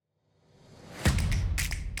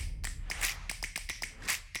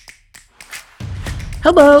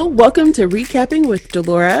Hello, welcome to Recapping with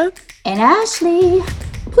Delora and Ashley.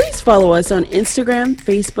 Please follow us on Instagram,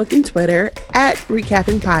 Facebook, and Twitter at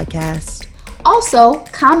Recapping Podcast. Also,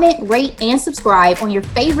 comment, rate, and subscribe on your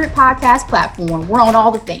favorite podcast platform. We're on all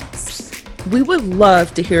the things. We would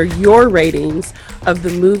love to hear your ratings of the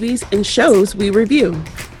movies and shows we review.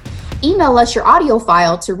 Email us your audio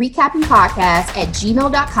file to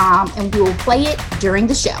recappingpodcast@gmail.com and we will play it during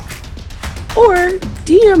the show. Or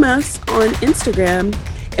DM us on Instagram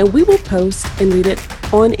and we will post and read it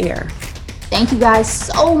on air. Thank you guys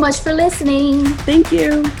so much for listening. Thank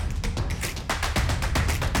you.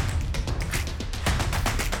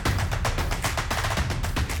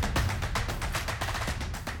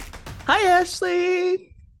 Hi,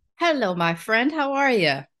 Ashley. Hello, my friend. How are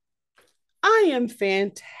you? I am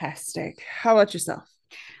fantastic. How about yourself?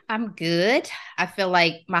 I'm good. I feel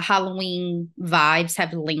like my Halloween vibes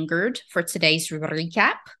have lingered for today's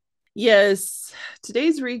recap. Yes,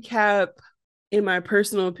 today's recap, in my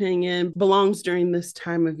personal opinion, belongs during this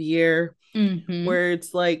time of year where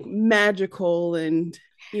it's like magical and,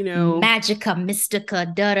 you know, Magica,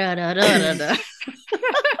 Mystica, da da da da da.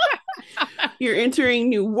 You're entering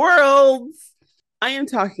new worlds. I am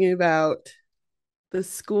talking about The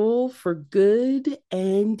School for Good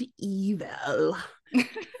and Evil.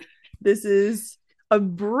 This is a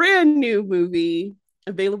brand new movie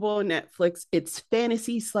available on Netflix. It's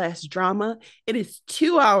fantasy/drama. It is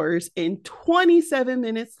 2 hours and 27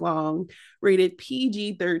 minutes long, rated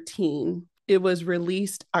PG-13. It was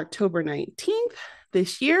released October 19th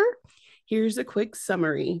this year. Here's a quick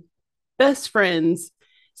summary. Best friends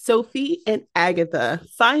Sophie and Agatha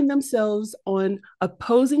find themselves on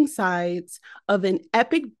opposing sides of an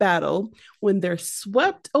epic battle when they're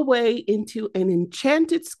swept away into an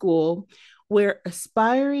enchanted school where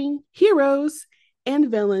aspiring heroes and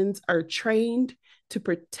villains are trained to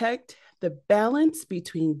protect the balance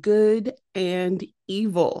between good and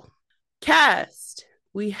evil. Cast,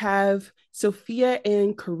 we have Sophia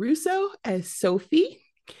Anne Caruso as Sophie.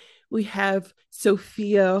 We have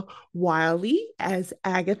Sophia Wiley as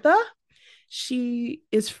Agatha. She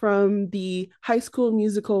is from the High School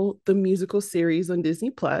Musical, the musical series on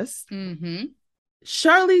Disney+. Charlize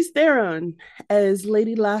Theron as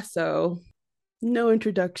Lady Lasso. No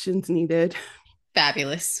introductions needed.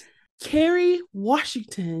 Fabulous. Kerry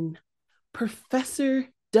Washington, Professor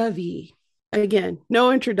Dovey. Again,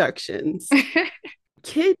 no introductions.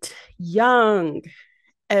 Kit Young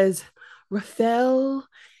as Raphael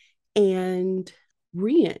and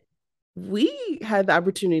Rian. We had the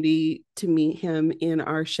opportunity to meet him in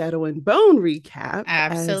our Shadow and Bone recap.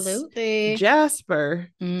 Absolutely. As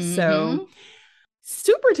Jasper. So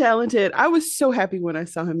super talented. I was so happy when I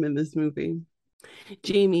saw him in this movie.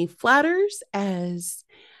 Jamie Flatters as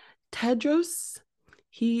Tedros.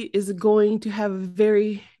 He is going to have a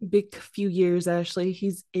very big few years, Ashley.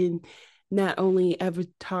 He's in not only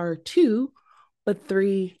Avatar 2, but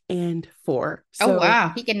 3 and 4. So,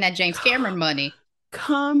 wow. He getting that James Cameron money.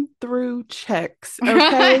 Come through checks,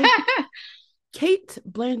 okay? Kate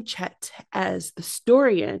Blanchett as the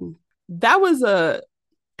Historian. That was a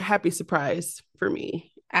happy surprise for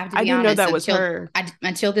me. I didn't know that was her.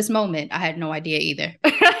 Until this moment, I had no idea either.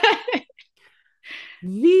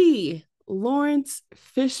 The Lawrence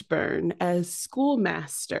Fishburne as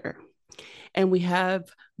Schoolmaster. And we have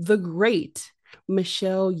the great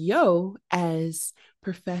Michelle Yeoh as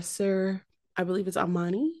Professor, I believe it's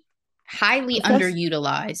Amani. Highly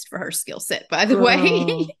underutilized for her skill set, by the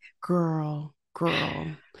way. Girl.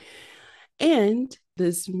 And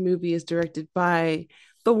this movie is directed by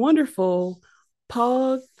the wonderful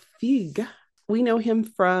Paul Feig. We know him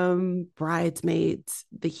from Bridesmaids,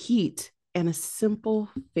 The Heat, and A Simple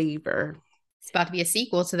Favor. It's about to be a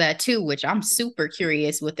sequel to that too, which I'm super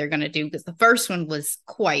curious what they're going to do because the first one was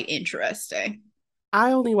quite interesting.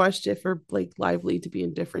 I only watched it for Blake Lively to be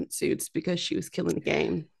in different suits because she was killing the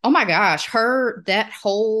game. Oh my gosh. That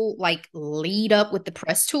whole like lead up with the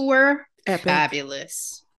press tour. Epic.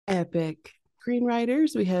 Fabulous. Epic.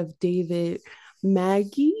 Screenwriters, we have David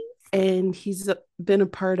Maggie, and he's been a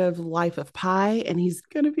part of Life of Pi, and he's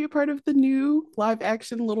going to be a part of the new live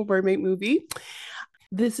action Little Mermaid movie.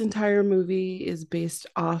 This entire movie is based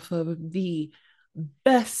off of the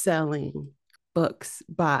best-selling books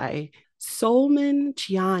by Solomon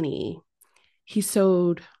Chiani. He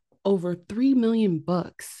sold over 3 million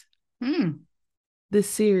books. This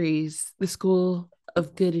series, The School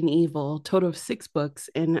of Good and Evil, total of 6 books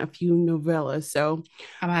and a few novellas. So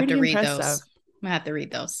I'm gonna have to read those. I'm gonna have to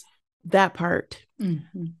read those. That part.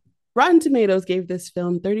 Rotten Tomatoes gave this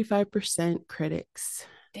film 35% critics.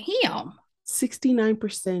 Damn.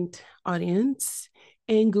 69% audience.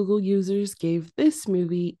 and Google users gave this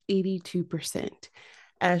movie 82%.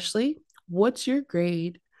 Ashley, what's your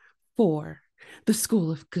grade for The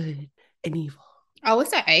School of Good and Evil? Oh,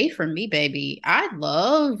 it's an A for me, baby. I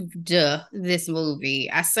loved this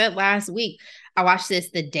movie. I said last week, I watched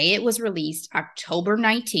this the day it was released, October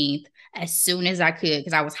 19th, as soon as I could,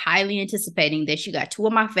 because I was highly anticipating this. You got two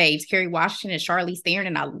of my faves, Kerry Washington and Charlize Theron,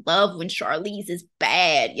 and I love when Charlize is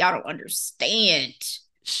bad. Y'all don't understand.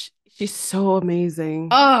 She's so amazing.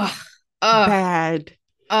 Oh, Bad.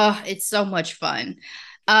 it's so much fun.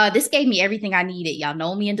 This gave me everything I needed. Y'all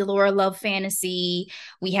know me and Delora love fantasy.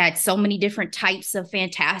 We had so many different types of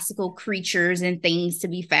fantastical creatures and things to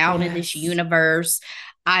be found in this universe.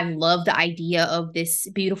 I love the idea of this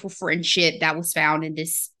beautiful friendship that was found in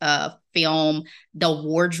this film, the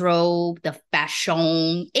wardrobe, the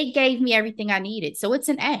fashion. It gave me everything I needed. So it's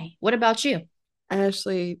an A. What about you?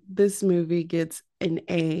 Ashley, this movie gets an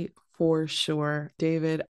A for sure.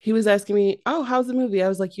 David, he was asking me, "Oh, how's the movie?" I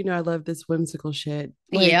was like, I love this whimsical shit.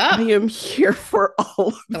 Like, Yep. I am here for all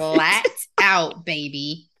of Flat it. out,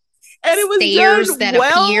 baby. And it was stairs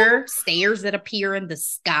that appear in the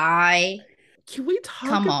sky. Can we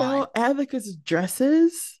talk about Atticus'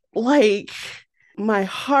 dresses? Like, my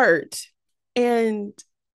heart. And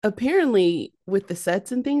apparently, with the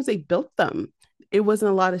sets and things, they built them. It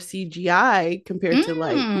wasn't a lot of CGI compared to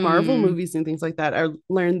like Marvel movies and things like that. I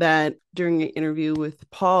learned that during an interview with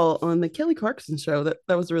Paul on the Kelly Clarkson show.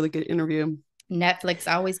 That was a really good interview.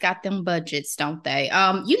 Netflix always got them budgets, don't they?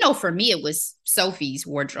 For me, it was Sophie's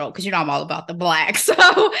wardrobe because I'm all about the black.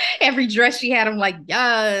 So every dress she had, I'm like,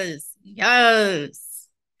 yes. We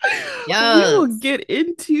will get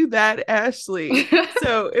into that, Ashley.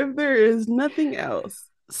 So if there is nothing else,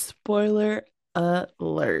 spoiler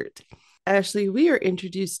alert. Ashley, we are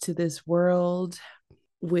introduced to this world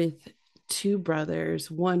with two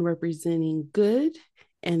brothers, one representing good,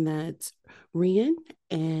 and that's Rian,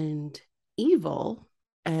 and evil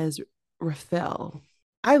as Raphael.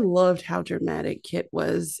 I loved how dramatic Kit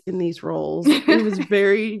was in these roles. It was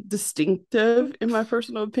very distinctive, in my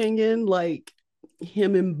personal opinion, like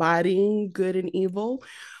him embodying good and evil.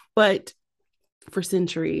 But for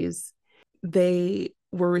centuries, they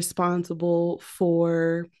were responsible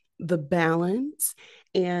for the balance.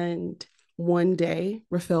 And one day,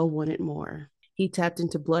 Raphael wanted more. He tapped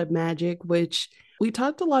into blood magic, which we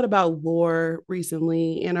talked a lot about lore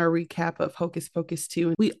recently in our recap of Hocus Pocus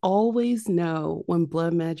 2. We always know when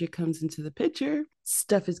blood magic comes into the picture,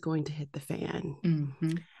 stuff is going to hit the fan.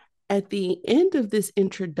 Mm-hmm. At the end of this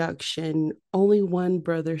introduction, only one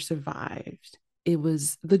brother survived. It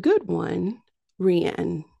was the good one,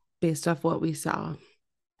 Rian, based off what we saw.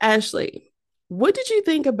 Ashley, what did you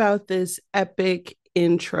think about this epic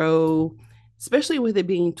intro, especially with it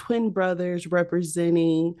being twin brothers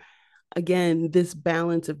representing, again, this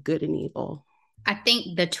balance of good and evil? I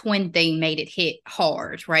think the twin thing made it hit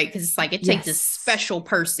hard, right? Because it's like it takes a special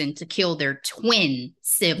person to kill their twin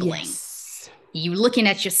sibling. Yes. You looking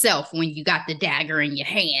at yourself when you got the dagger in your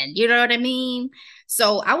hand. You know what I mean?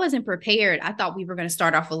 So I wasn't prepared. I thought we were going to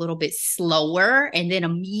start off a little bit slower. And then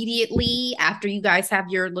immediately after you guys have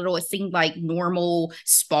your little, it seemed like normal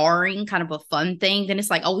sparring, kind of a fun thing. Then it's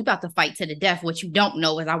like, oh, we about to fight to the death. What you don't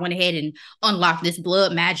know is I went ahead and unlocked this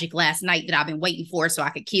blood magic last night that I've been waiting for so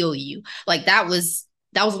I could kill you. Like that was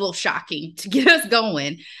a little shocking to get us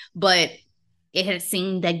going. But it had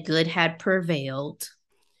seemed that good had prevailed.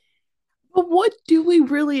 But what do we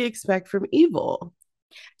really expect from evil?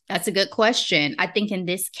 That's a good question. I think in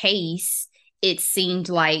this case, it seemed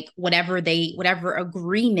like whatever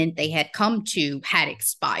agreement they had come to had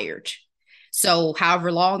expired. So however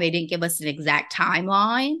long, they didn't give us an exact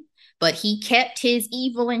timeline, but he kept his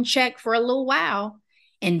evil in check for a little while.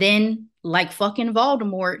 And then, like fucking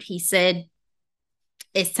Voldemort, he said,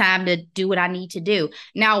 it's time to do what I need to do.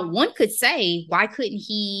 Now, one could say, why couldn't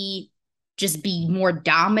he just be more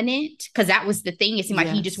dominant? Because that was the thing. It seemed like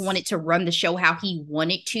he just wanted to run the show how he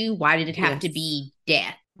wanted to. Why did it have to be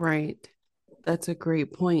death? Right. That's a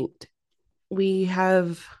great point. We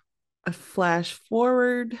have a flash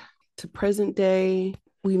forward to present day.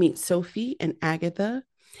 We meet Sophie and Agatha.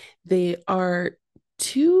 They are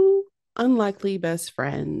two unlikely best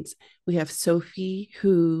friends. We have Sophie,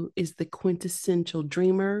 who is the quintessential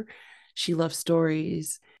dreamer. She loves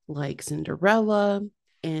stories like Cinderella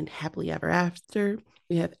and Happily Ever After.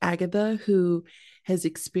 We have Agatha, who has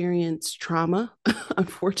experienced trauma,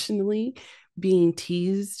 unfortunately, being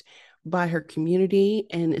teased by her community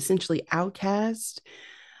and essentially outcast.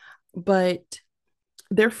 But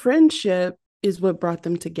their friendship is what brought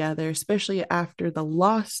them together, especially after the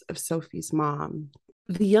loss of Sophie's mom.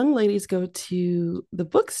 The young ladies go to the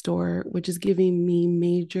bookstore, which is giving me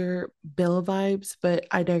major Bella vibes, but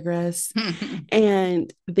I digress.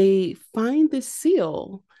 And they find this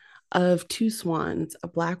seal of two swans, a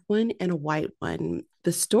black one and a white one.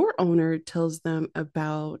 The store owner tells them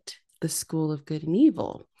about the School of Good and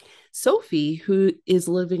Evil. Sophie, who is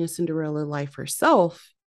living a Cinderella life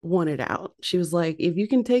herself, wanted out. She was like, if you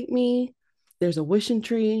can take me, there's a wishing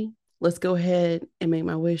tree. Let's go ahead and make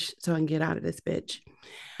my wish so I can get out of this bitch.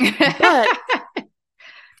 But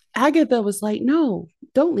Agatha was like, no,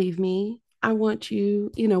 don't leave me. I want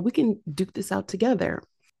you, we can duke this out together.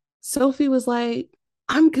 Sophie was like,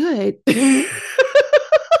 I'm good.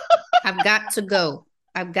 I've got to go.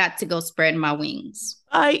 I've got to go spread my wings.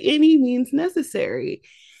 By any means necessary.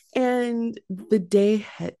 And the day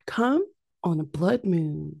had come on a blood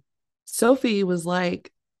moon. Sophie was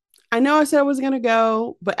like, I know I said I was going to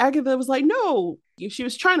go, but Agatha was like, no. She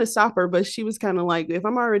was trying to stop her, but she was kind of like, if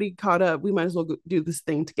I'm already caught up, we might as well do this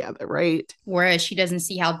thing together, right? Whereas she doesn't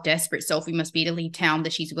see how desperate Sophie must be to leave town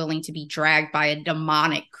that she's willing to be dragged by a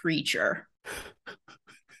demonic creature.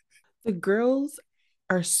 The girls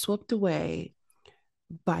are swept away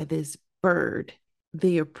by this bird.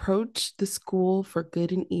 They approach the School for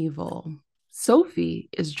Good and Evil. Sophie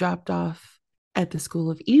is dropped off at the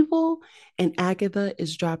School of Evil, and Agatha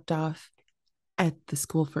is dropped off at the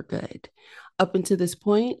School for Good. Up until this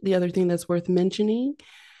point, the other thing that's worth mentioning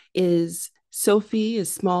is Sophie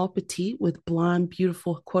is small, petite, with blonde,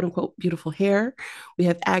 beautiful, quote unquote, beautiful hair. We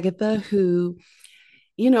have Agatha, who,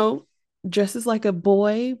 dresses like a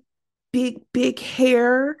boy, big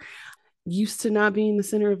hair, used to not being the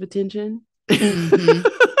center of attention. Mm-hmm.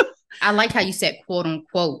 I like how you said, quote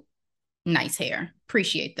unquote, nice hair.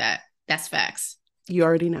 Appreciate that. That's facts. You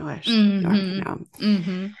already know, Ashley. Mm-hmm. You already know.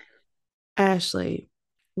 Mm-hmm. Ashley,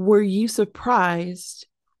 were you surprised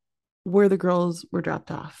where the girls were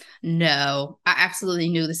dropped off? No, I absolutely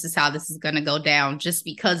knew this is how this is going to go down just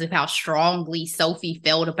because of how strongly Sophie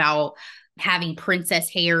felt about having princess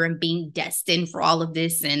hair and being destined for all of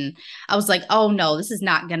this. And I was like, oh no, this is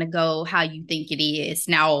not going to go how you think it is.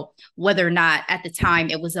 Now, whether or not at the time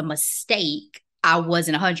it was a mistake, I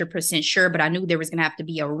wasn't 100% sure, but I knew there was going to have to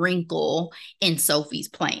be a wrinkle in Sophie's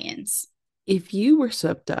plans. If you were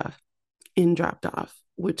swept off and dropped off,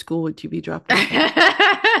 which school would you be dropped off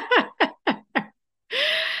at?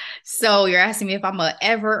 So you're asking me if I'm a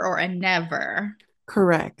ever or a never?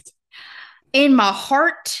 Correct. In my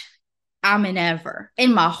heart, I'm an ever.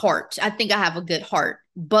 In my heart, I think I have a good heart,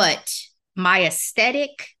 but my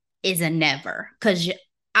aesthetic is a never because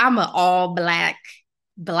I'm an all black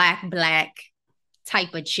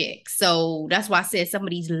type of chick. So that's why I said some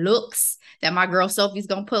of these looks that my girl Sophie's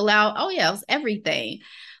gonna pull out. Oh yeah, it was everything.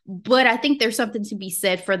 But I think there's something to be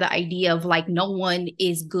said for the idea of like no one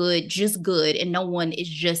is good, just good, and no one is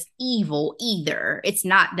just evil either. It's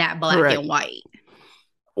not that black Correct. And white.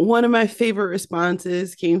 One of my favorite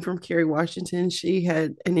responses came from Kerry Washington. She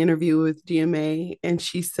had an interview with GMA and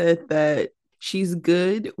she said that she's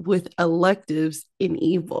good with electives in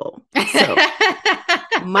evil. So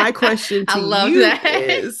my question to you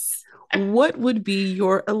is, what would be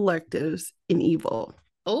your electives in evil?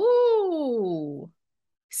 Oh,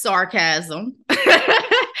 sarcasm,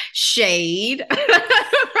 shade,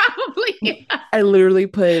 probably. I literally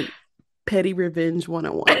put petty revenge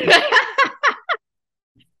 101.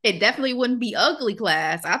 It definitely wouldn't be ugly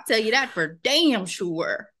class. I'll tell you that for damn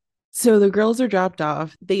sure. So the girls are dropped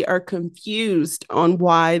off. They are confused on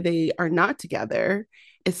why they are not together,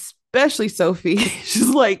 especially Sophie. She's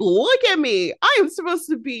like, look at me. I am supposed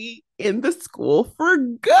to be in the school for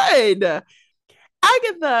good.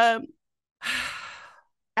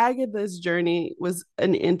 Agatha's journey was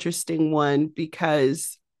an interesting one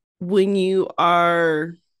because when you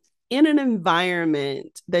are in an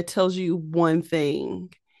environment that tells you one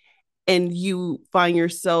thing and you find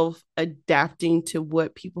yourself adapting to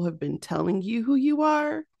what people have been telling you who you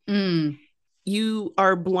are, you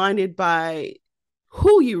are blinded by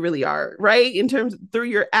who you really are, right? In terms through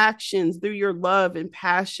your actions, through your love and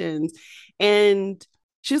passions. And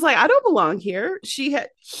she's like, I don't belong here. She had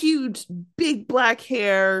huge, big black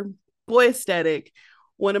hair, boy aesthetic.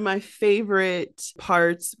 One of my favorite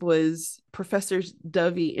parts was Professor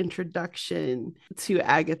Dovey introduction to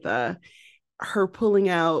Agatha, her pulling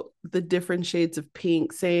out the different shades of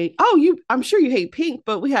pink, saying, I'm sure you hate pink,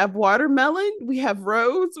 but we have watermelon, we have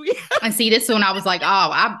rose. And see, this one I was like,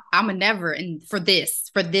 I'm a never. And for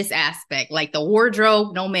this aspect, like the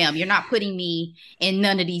wardrobe, no ma'am, you're not putting me in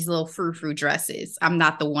none of these little frou-frou dresses. I'm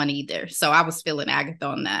not the one either. So I was feeling Agatha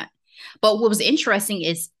on that. But what was interesting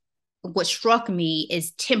is what struck me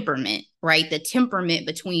is temperament, right? The temperament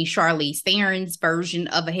between Charlize Theron's version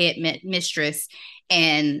of a head mistress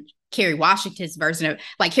and Kerry Washington's version of,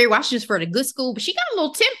 like, Kerry Washington's for the good school, but she got a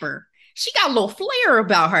little temper. She got a little flair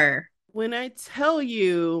about her. When I tell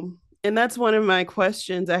you, and that's one of my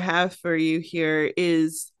questions I have for you here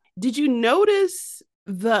is, did you notice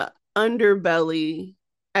the underbelly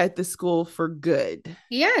at the school for good?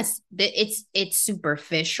 Yes, it's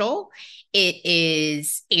superficial. It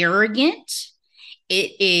is arrogant.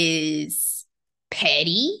 It is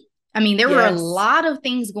petty. I mean, there were a lot of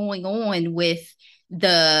things going on with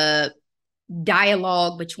the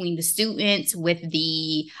dialogue between the students, with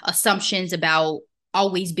the assumptions about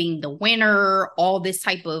always being the winner, all this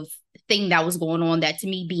type of thing that was going on, that to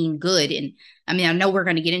me being good. And I mean, I know we're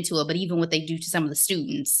going to get into it, but even what they do to some of the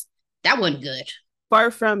students, that wasn't good. Far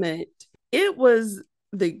from it. It was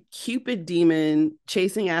the Cupid demon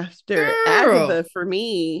chasing after Agatha for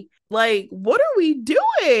me. Like, what are we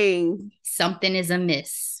doing? Something is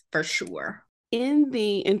amiss for sure. In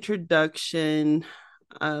the introduction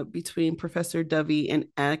between Professor Dovey and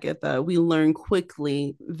Agatha, we learn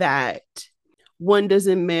quickly that one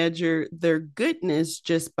doesn't measure their goodness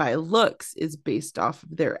just by looks, it's based off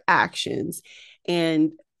of their actions.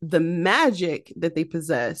 And the magic that they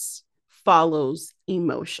possess follows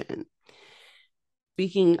emotion.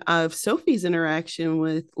 Speaking of Sophie's interaction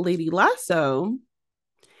with Lady Lasso,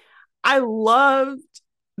 I loved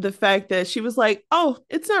the fact that she was like, oh,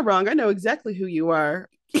 it's not wrong. I know exactly who you are.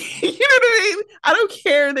 You know what I mean? I don't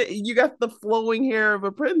care that you got the flowing hair of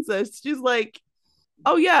a princess. She's like,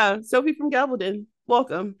 oh yeah, Sophie from Galveston,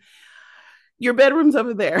 welcome. Your bedroom's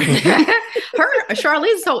over there.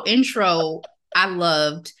 Charlize's whole intro, I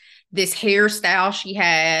loved this hairstyle she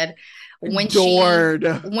had. When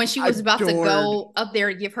she was about to go up there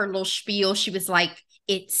to give her little spiel, she was like,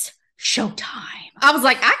 it's showtime. I was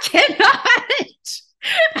like, I cannot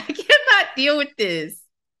deal with this.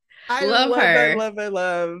 I love her. I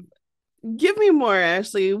love. Give me more,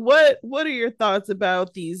 Ashley. What are your thoughts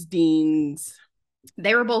about these deans?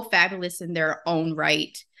 They were both fabulous in their own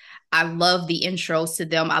right. I love the intros to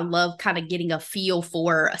them. I love kind of getting a feel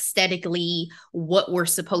for aesthetically what we're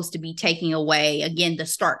supposed to be taking away. Again, the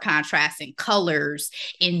stark contrast in colors,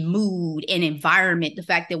 in mood, in environment. The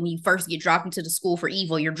fact that when you first get dropped into the school for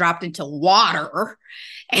evil, you're dropped into water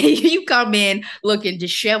and you come in looking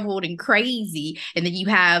disheveled and crazy. And then you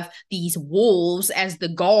have these wolves as the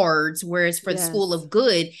guards. Whereas for the school of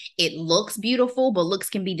good, it looks beautiful, but looks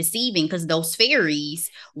can be deceiving because those fairies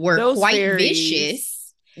were vicious.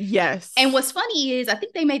 Yes. And what's funny is I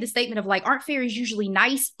think they made the statement of like, aren't fairies usually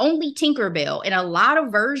nice? Only Tinkerbell. In a lot of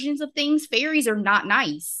versions of things, fairies are not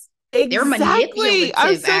nice. Exactly. They're manipulative,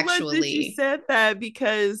 I'm so glad that you said that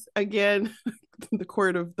because, again, the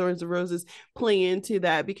Court of Thorns and Roses play into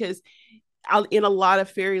that because in a lot of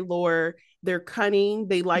fairy lore, they're cunning.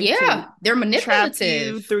 They like to they're manipulative. Trap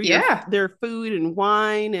you through their food and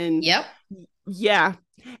wine. And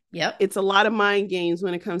it's a lot of mind games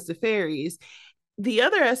when it comes to fairies. The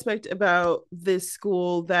other aspect about this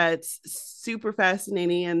school that's super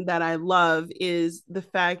fascinating and that I love is the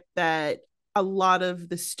fact that a lot of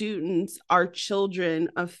the students are children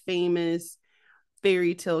of famous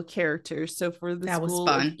fairy tale characters. So for the School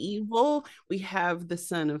of Evil, we have the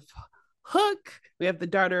son of Hook, we have the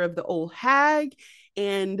daughter of the old hag,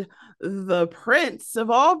 and the prince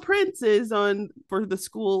of all princes for the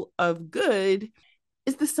School of Good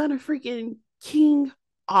is the son of freaking King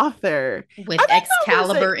Arthur with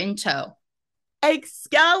Excalibur in tow.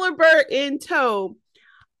 Excalibur in tow.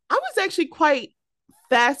 I was actually quite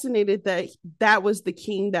fascinated that was the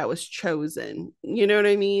king that was chosen. You know what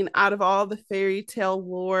I mean? Out of all the fairy tale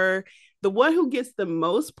lore, the one who gets the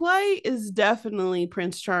most play is definitely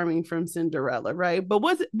Prince Charming from Cinderella, right? But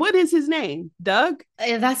what is his name? Doug?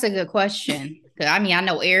 That's a good question. I mean, I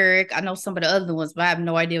know Eric, I know some of the other ones, but I have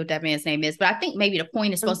no idea what that man's name is. But I think maybe the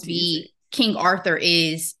point is supposed to be King Arthur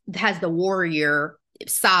has the warrior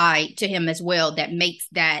side to him as well that makes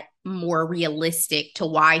that more realistic to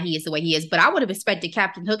why he is the way he is. But I would have expected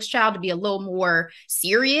Captain Hook's child to be a little more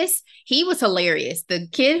serious. He was hilarious. The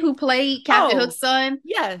kid who played Captain Hook's son,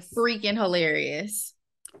 freaking hilarious.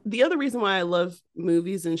 The other reason why I love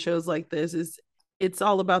movies and shows like this is it's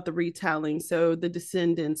all about the retelling. So The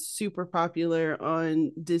Descendants, super popular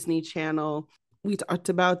on Disney Channel. We talked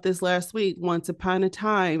about this last week, Once Upon a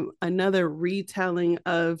Time, another retelling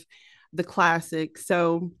of the classic.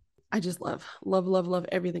 So I just love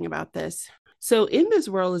everything about this. So in this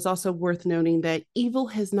world, it's also worth noting that evil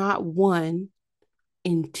has not won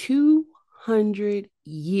in 200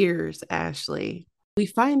 years, Ashley. We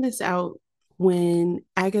find this out When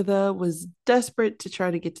Agatha was desperate to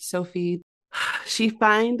try to get to Sophie, she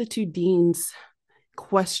finds the two deans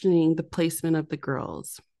questioning the placement of the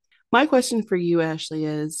girls. My question for you, Ashley,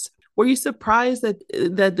 is were you surprised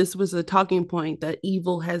that this was a talking point that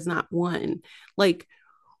evil has not won? Like,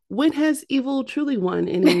 when has evil truly won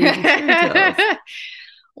in any of these fairy tales?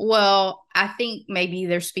 Well, I think maybe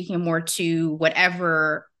they're speaking more to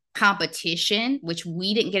whatever competition, which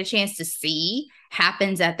we didn't get a chance to see,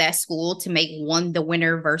 happens at that school to make one the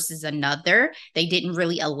winner versus another. They didn't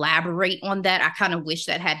really elaborate on that. I kind of wish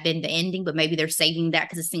that had been the ending, but maybe they're saving that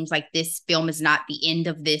because it seems like this film is not the end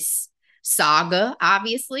of this saga,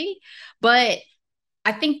 obviously. But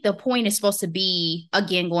I think the point is supposed to be,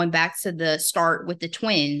 again, going back to the start with the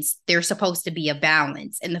twins, there's supposed to be a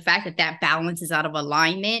balance. And the fact that that balance is out of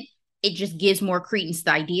alignment, it just gives more credence to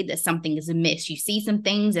the idea that something is amiss. You see some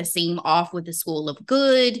things that seem off with the school of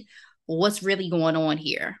good. What's really going on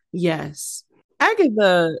here? Yes.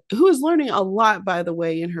 Agatha, who is learning a lot, by the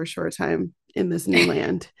way, in her short time in this new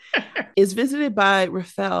land, is visited by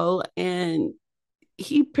Raphael, and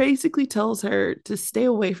he basically tells her to stay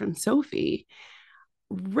away from Sophie.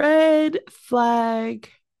 Red flag,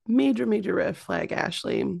 major, major red flag,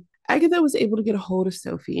 Ashley. Agatha was able to get a hold of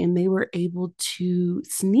Sophie, and they were able to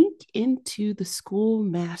sneak into the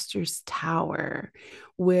schoolmaster's tower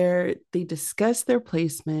where they discussed their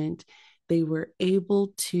placement. They were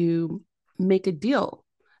able to make a deal,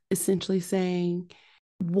 essentially saying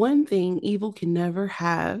one thing evil can never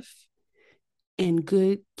have and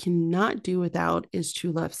good cannot do without is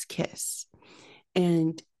true love's kiss.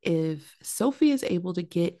 And if Sophie is able to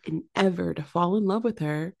get an Ever to fall in love with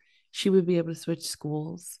her, she would be able to switch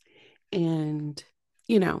schools and,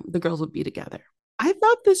 the girls would be together. I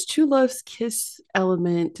thought this true love's kiss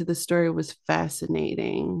element to the story was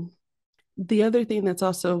fascinating. The other thing that's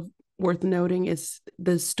also worth noting is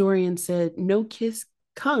the historian said no kiss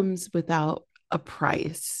comes without a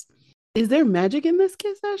price. Is there magic in this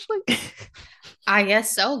kiss, Ashley? I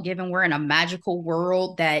guess so, given we're in a magical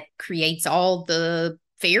world that creates all the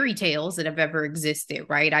fairy tales that have ever existed,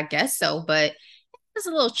 right? I guess so, but it's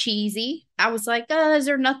a little cheesy. I was like, is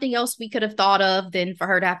there nothing else we could have thought of than for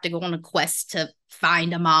her to have to go on a quest to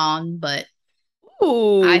find a mom? But I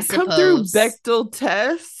Ooh, come through suppose. Bechdel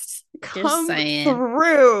test. Just Come saying.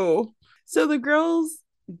 through. So the girls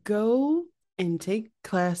go and take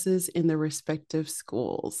classes in their respective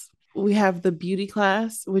schools. We have the beauty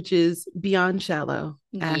class, which is beyond shallow.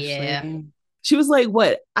 Yeah. Ashley. She was like,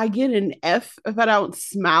 what? I get an F if I don't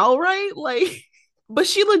smile right? Like, but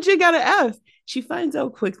she legit got an F. She finds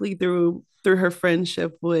out quickly through her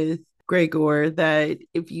friendship with Gregor that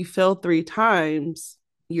if you fail 3 times,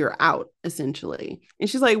 you're out, essentially. And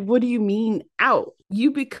she's like, what do you mean out?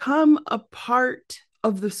 You become a part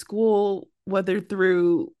of the school, whether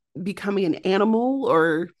through becoming an animal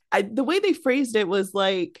or the way they phrased it was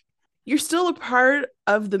like, you're still a part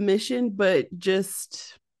of the mission, but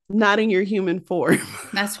just not in your human form.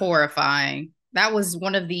 That's horrifying. That was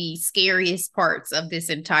one of the scariest parts of this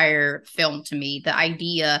entire film to me. The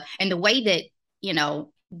idea and the way that,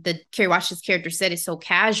 the Kerry Washington's character said it so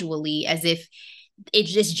casually, as if it's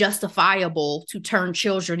just justifiable to turn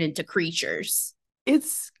children into creatures.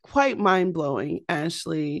 It's quite mind-blowing,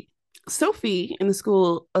 Ashley. Sophie in the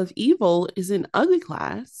School of Evil is in ugly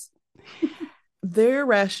class. Their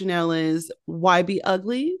rationale is, why be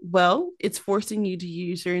ugly? Well, it's forcing you to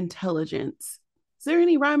use your intelligence. Is there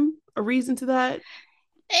any rhyme or reason to that?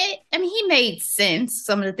 He made sense.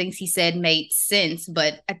 Some of the things he said made sense,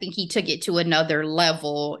 but I think he took it to another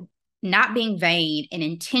level. Not being vain and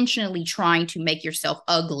intentionally trying to make yourself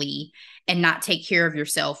ugly and not take care of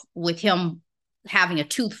yourself, with him having a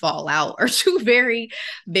tooth fall out, are two very,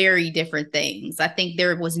 very different things. I think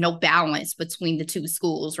there was no balance between the two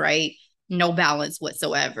schools, right? No balance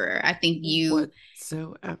whatsoever. I think you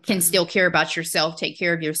can still care about yourself, take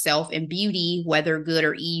care of yourself, and beauty, whether good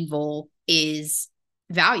or evil, is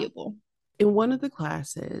valuable. In one of the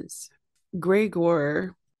classes,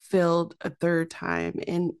 Gregor failed a 3rd time,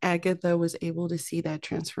 and Agatha was able to see that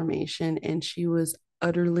transformation, and she was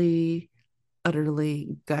utterly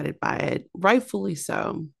gutted by it, rightfully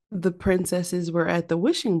so. The princesses were at the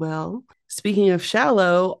wishing well. Speaking of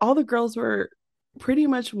shallow, all the girls were pretty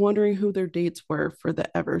much wondering who their dates were for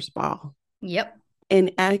the Evers ball. Yep.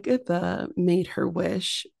 And Agatha made her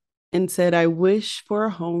wish and said, I wish for a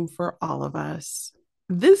home for all of us.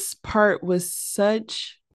 This part was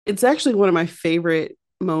it's actually one of my favorite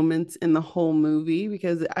moments in the whole movie,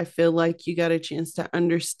 because I feel like you got a chance to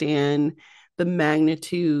understand the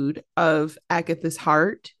magnitude of Agatha's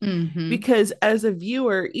heart. Mm-hmm. Because as a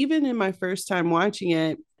viewer, even in my first time watching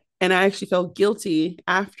it, And I actually felt guilty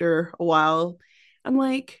after a while. I'm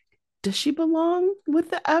like, does she belong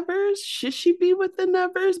with the Evers? Should she be with the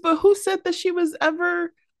Nevers? But who said that she was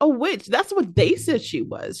ever a witch? That's what they said she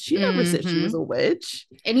was. She never said she was a witch.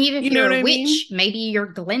 And even if You know you're what a I witch, mean? maybe you're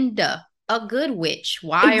Glinda, a good witch.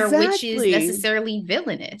 Why are witches Exactly. necessarily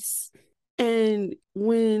villainous? And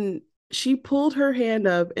when she pulled her hand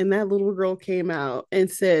up and that little girl came out and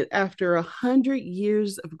said, after 100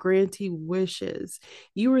 years of granting wishes,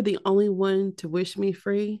 you were the only one to wish me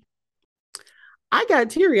free. I got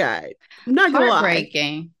teary-eyed. I'm not gonna lie.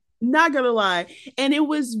 Heartbreaking. Not gonna lie. And it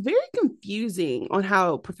was very confusing on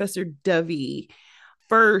how Professor Dovey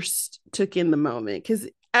first took in the moment, because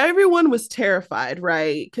everyone was terrified,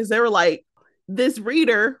 right? Because they were like, this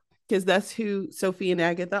reader, because that's who Sophie and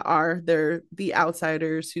Agatha are, they're the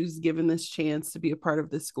outsiders who's given this chance to be a part of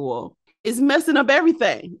this school, is messing up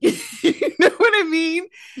everything. You know what I mean?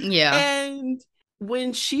 Yeah. And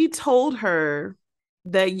when she told her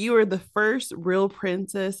that you are the first real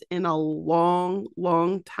princess in a long,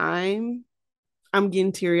 long time, I'm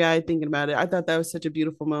getting teary eyed thinking about it. I thought that was such a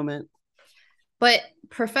beautiful moment. But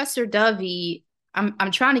Professor Dovey,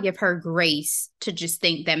 I'm trying to give her grace to just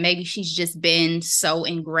think that maybe she's just been so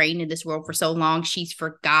ingrained in this world for so long, she's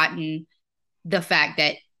forgotten the fact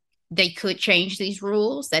that they could change these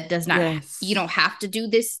rules. That does not, Yes. you don't have to do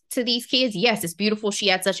this to these kids. Yes, it's beautiful she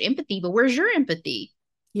had such empathy, but where's your empathy?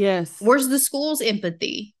 Yes. Where's the school's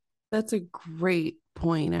empathy? That's a great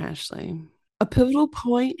point, Ashley. A pivotal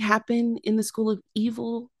point happened in the School of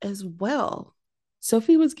Evil as well.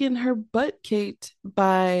 Sophie was getting her butt kicked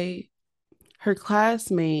by her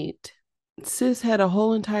classmate. Sis had a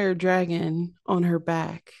whole entire dragon on her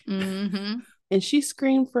back. Mm-hmm. And she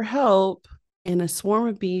screamed for help, and a swarm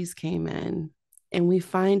of bees came in. And we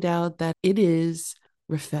find out that it is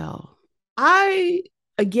Raphael. I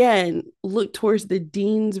again look towards the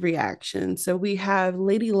dean's reaction. So we have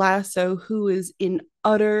Lady Lasso, who is in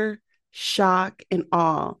utter shock and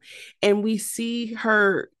awe. And we see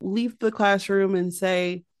her leave the classroom and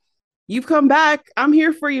say, "You've come back. I'm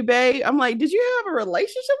here for you, babe." I'm like, did you have a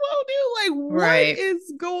relationship with dude? Like, what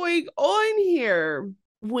is going on here?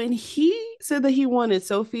 When he said that he wanted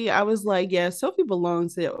Sophie, I was like, yeah, Sophie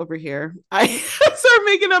belongs over here. I started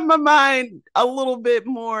making up my mind a little bit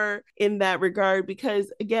more in that regard,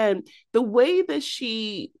 because again, the way that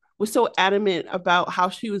she was so adamant about how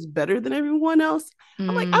she was better than everyone else,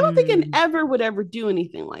 I'm like, I don't think an ever would ever do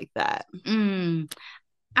anything like that. I'm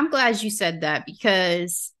glad you said that,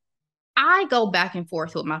 because I go back and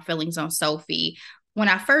forth with my feelings on Sophie. When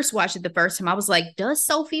I first watched it the first time, I was like, does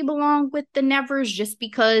Sophie belong with the Nevers? Just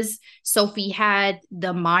because Sophie had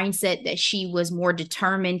the mindset that she was more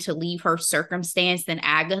determined to leave her circumstance than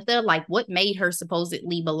Agatha. Like, what made her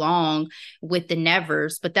supposedly belong with the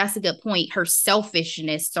Nevers? But that's a good point. Her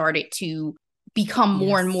selfishness started to become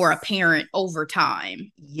more and more apparent over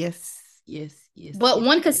time. Yes. But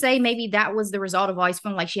one could say maybe that was the result of always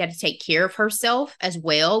feeling like she had to take care of herself as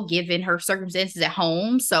well, given her circumstances at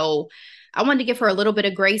home. So I wanted to give her a little bit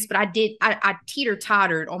of grace, but I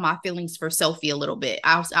teeter-tottered on my feelings for Sophie a little bit.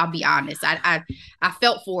 I'll be honest. I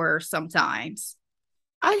felt for her sometimes.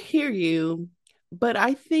 I hear you, but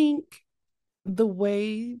I think the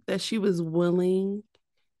way that she was willing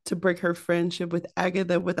to break her friendship with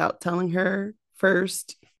Agatha without telling her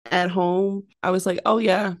first at home, I was like, oh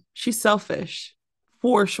yeah, she's selfish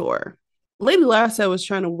for sure. Lady Lasso was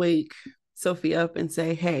trying to wake Sophie up and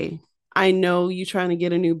say, hey, I know you trying to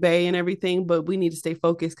get a new bae and everything, but we need to stay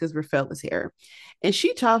focused because Raphael is here. And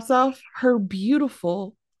she chops off her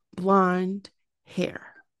beautiful blonde hair.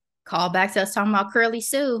 Call back to us talking about Curly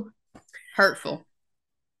Sue. Hurtful.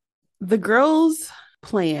 The girls'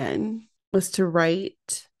 plan was to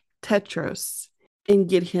write Tetros and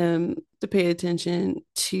get him to pay attention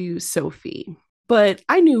to Sophie. But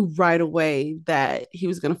I knew right away that he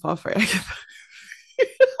was going to fall for Agatha.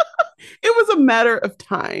 It was a matter of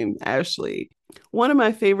time, Ashley. One of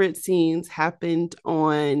my favorite scenes happened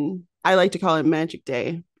on, I like to call it Magic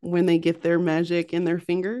Day, when they get their magic in their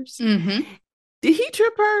fingers. Mm-hmm. Did he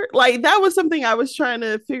trip her? Like, that was something I was trying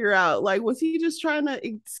to figure out. Like, was he just trying to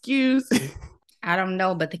excuse? I don't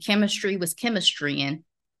know, but the chemistry was chemistrying.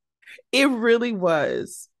 It really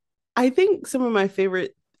was. I think some of my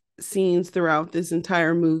favorite scenes throughout this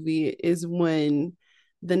entire movie is when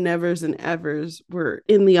the Nevers and Evers were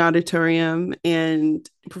in the auditorium and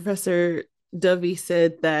Professor Dovey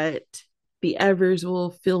said that the Evers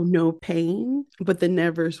will feel no pain, but the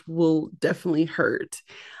Nevers will definitely hurt.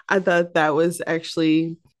 I thought that was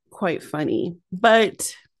actually quite funny.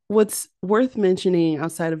 But what's worth mentioning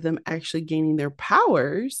outside of them actually gaining their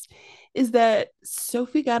powers is that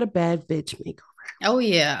Sophie got a bad bitch makeover. Oh,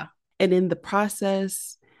 yeah. And in the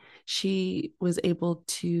process, she was able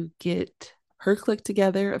to get her clique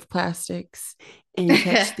together of plastics and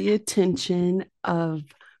catch the attention of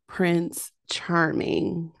Prince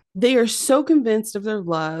Charming. They are so convinced of their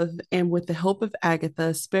love, and with the help of Agatha,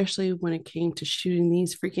 especially when it came to shooting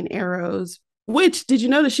these freaking arrows, which did you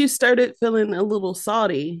notice she started feeling a little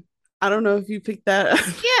salty? I don't know if you picked that up.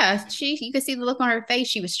 Yeah, you could see the look on her face.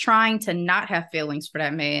 She was trying to not have feelings for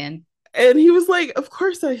that man. And he was like, "Of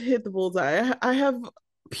course I hit the bullseye. I have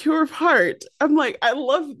pure heart." I'm like, I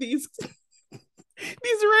love these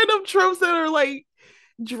random tropes that are like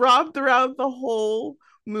dropped throughout the whole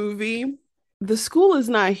movie. The school is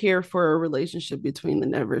not here for a relationship between the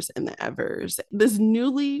Nevers and the Evers. This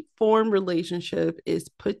newly formed relationship is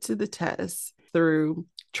put to the test through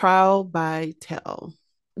trial by tale.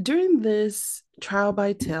 During this trial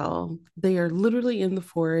by tale, they are literally in the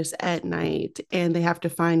forest at night and they have to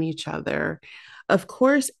find each other. Of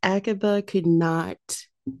course, Agatha could not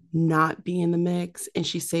be in the mix and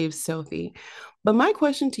she saves Sophie. But my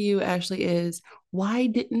question to you, Ashley, is why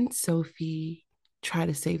didn't Sophie try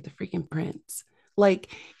to save the freaking prince? Like,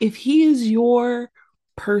 if he is your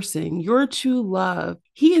person, your true love,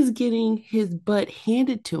 he is getting his butt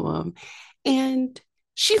handed to him. And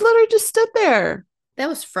she literally just stood there. That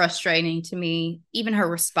was frustrating to me. Even her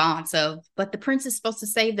response of, but the prince is supposed to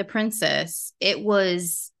save the princess. It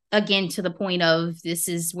was, again, to the point of this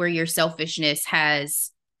is where your selfishness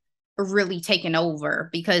has really taken over.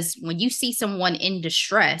 Because when you see someone in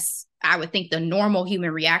distress, I would think the normal human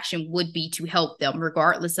reaction would be to help them,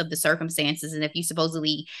 regardless of the circumstances. And if you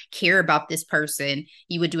supposedly care about this person,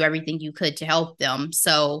 you would do everything you could to help them.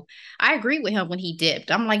 So I agree with him when he dipped.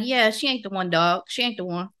 I'm like, yeah, she ain't the one, dog. She ain't the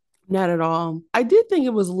one. Not at all. I did think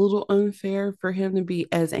it was a little unfair for him to be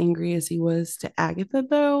as angry as he was to Agatha,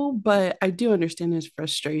 though, but I do understand his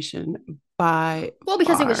frustration by Well,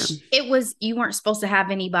 because far. you weren't supposed to have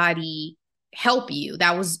anybody help you.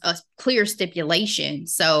 That was a clear stipulation.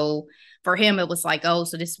 So for him, it was like, oh,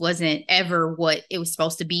 so this wasn't ever what it was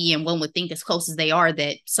supposed to be. And one would think, as close as they are,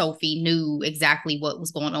 that Sophie knew exactly what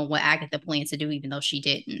was going on, what Agatha planned to do, even though she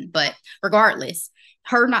didn't. But regardless,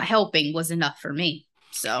 her not helping was enough for me.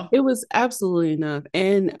 So It was absolutely enough.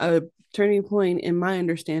 And a turning point in my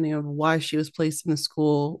understanding of why she was placed in the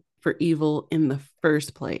school for evil in the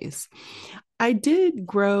first place. I did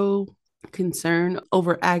grow concern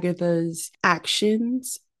over Agatha's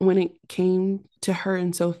actions when it came to her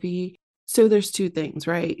and Sophie. So there's two things,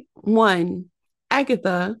 right? One,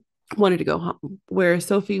 Agatha wanted to go home, where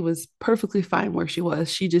Sophie was perfectly fine where she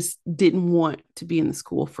was. She just didn't want to be in the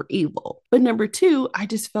school for evil. But number two, I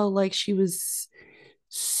just felt like she was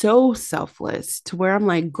so selfless to where I'm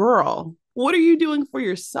like, girl, what are you doing for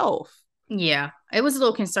yourself? yeah, it was a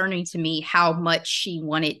little concerning to me how much she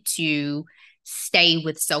wanted to stay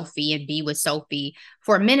with Sophie and be with Sophie.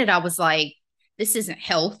 For a minute, I was like, this isn't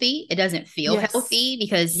healthy. It doesn't feel Yes. healthy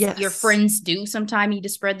because your Yes. friends do sometimes need to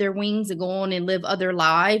spread their wings and go on and live other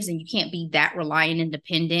lives. And you can't be that reliant and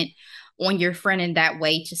dependent on your friend in that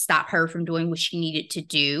way to stop her from doing what she needed to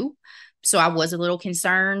do. So I was a little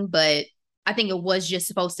concerned, but I think it was just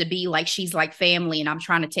supposed to be like she's like family and I'm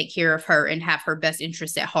trying to take care of her and have her best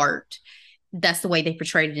interests at heart. That's the way they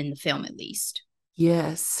portrayed it in the film, at least.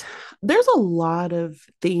 Yes. There's a lot of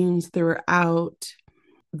themes throughout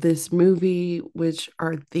this movie, which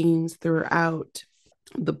are themes throughout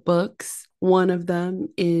the books. One of them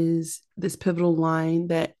is this pivotal line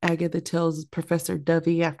that Agatha tells Professor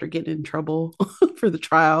Dovey after getting in trouble for the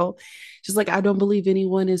trial. She's like, I don't believe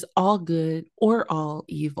anyone is all good or all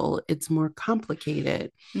evil. It's more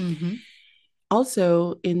complicated. Mm-hmm.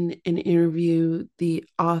 Also, in an interview, the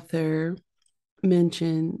author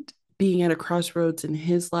mentioned being at a crossroads in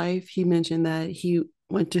his life. He mentioned that he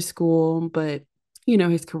went to school, but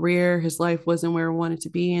his career, his life wasn't where he wanted to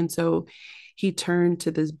be. And so he turned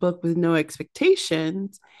to this book with no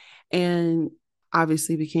expectations and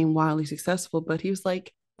obviously became wildly successful. But he was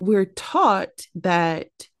like, we're taught that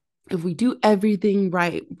if we do everything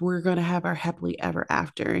right, we're going to have our happily ever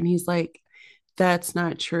after. And he's like, that's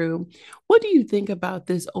not true. What do you think about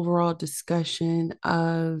this overall discussion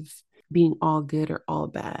of being all good or all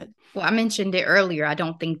bad? Well, I mentioned it earlier. I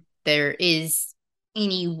don't think there is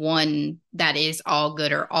anyone that is all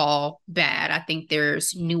good or all bad. I think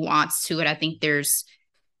there's nuance to it. I think there's,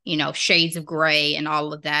 shades of gray and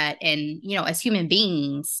all of that. And, as human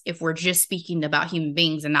beings, if we're just speaking about human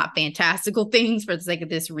beings and not fantastical things for the sake of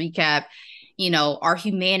this recap, our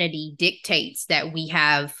humanity dictates that we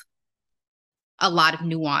have a lot of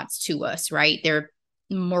nuance to us, right? Their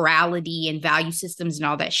morality and value systems and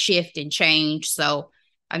all that shift and change. So,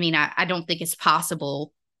 I mean, I don't think it's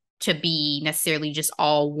possible to be necessarily just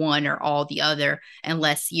all one or all the other,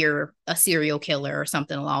 unless you're a serial killer or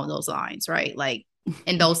something along those lines, right? Like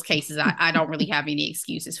in those cases, I don't really have any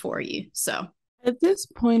excuses for you. So At this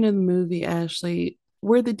point in the movie, Ashley,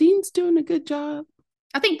 were the deans doing a good job?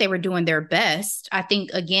 I think they were doing their best. I think,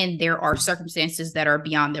 again, there are circumstances that are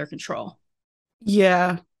beyond their control.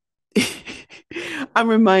 Yeah. I'm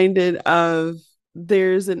reminded of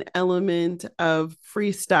there's an element of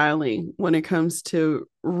freestyling when it comes to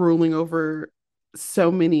ruling over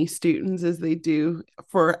so many students as they do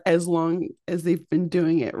for as long as they've been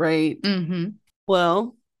doing it, right? Mm-hmm.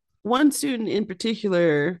 Well, one student in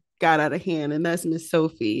particular got out of hand, and that's Miss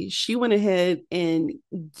Sophie. She went ahead and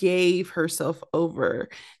gave herself over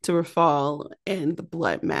to Rafal and the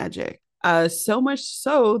blood magic. So much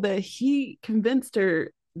so that he convinced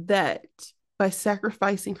her that by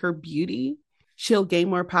sacrificing her beauty, she'll gain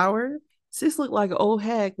more power. Sis looked like an old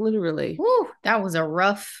hag, literally. Whew, that was a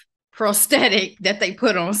rough prosthetic that they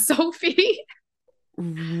put on Sophie.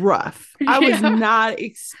 Rough. I was not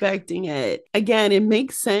expecting it. Again, it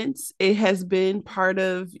makes sense. It has been part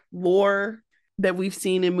of lore that we've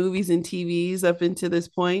seen in movies and TVs up until this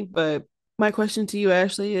point. But my question to you,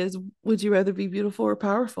 Ashley, is would you rather be beautiful or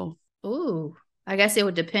powerful? Ooh, I guess it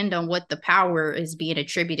would depend on what the power is being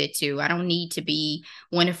attributed to. I don't need to be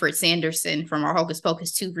Winifred Sanderson from our Hocus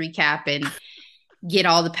Pocus 2 recap and get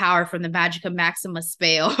all the power from the Magica Maxima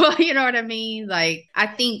spell. You know what I mean? Like, I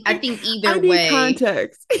think either way,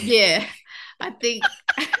 context. Yeah, I think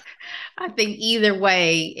either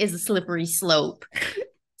way is a slippery slope.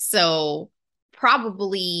 So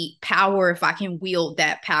probably power, if I can wield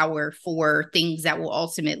that power for things that will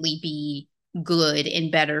ultimately be good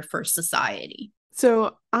and better for society.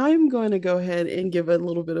 So I'm going to go ahead and give a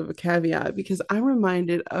little bit of a caveat because I'm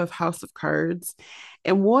reminded of House of Cards.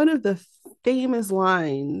 And one of the famous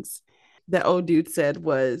lines that old dude said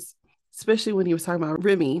was, especially when he was talking about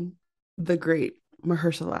Remy, the great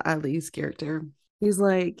Mahershala Ali's character, he's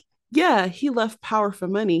like, yeah, he left power for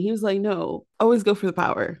money. He was like, no, always go for the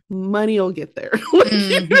power. Money will get there. You know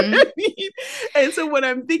what I mean? And so when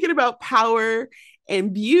I'm thinking about power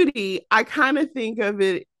and beauty, I kind of think of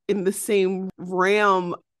it in the same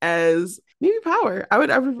realm as maybe power. I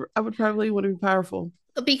would probably want to be powerful.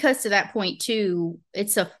 Because to that point too,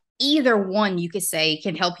 it's either one you could say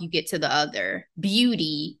can help you get to the other.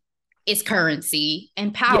 Beauty is currency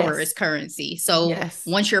and power is currency. So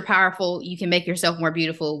once you're powerful, you can make yourself more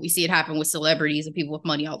beautiful. We see it happen with celebrities and people with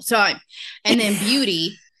money all the time. And then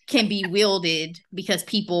beauty can be wielded because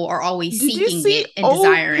people are always seeking it and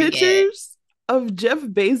desiring pictures of Jeff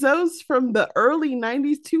Bezos from the early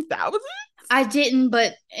 90s, 2000s? I didn't,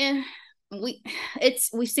 but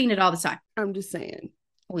we've seen it all the time. I'm just saying.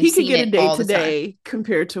 He could get a day today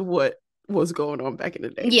compared to what was going on back in the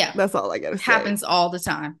day. Yeah. That's all I gotta say. Happens all the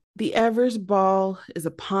time. The Everest Ball is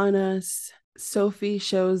upon us. Sophie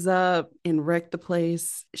shows up and wrecked the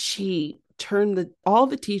place. She turned all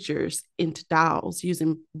the teachers into dolls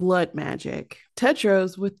using blood magic.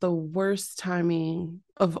 Tetros, with the worst timing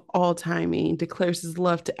of all timing, declares his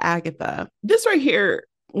love to Agatha. This right here,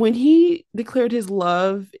 when he declared his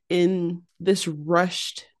love in this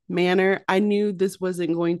rushed manner, I knew this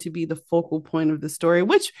wasn't going to be the focal point of the story,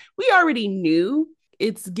 which we already knew.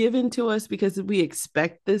 It's given to us because we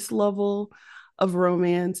expect this level of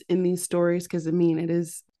romance in these stories because, I mean, it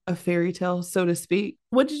is a fairy tale, so to speak.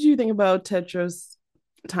 What did you think about Tetros'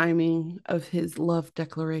 timing of his love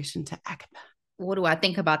declaration to Agatha? What do I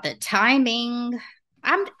think about the timing?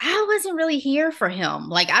 I wasn't really here for him.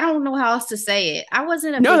 Like, I don't know how else to say it. I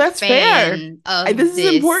wasn't a big fan of this. This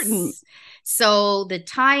is important. So the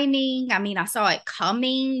timing, I mean, I saw it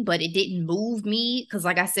coming, but it didn't move me because,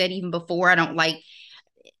 like I said, even before,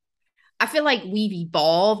 I feel like we've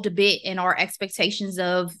evolved a bit in our expectations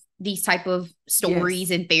of these type of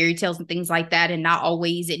stories and fairy tales and things like that, and not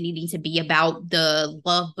always it needing to be about the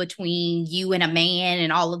love between you and a man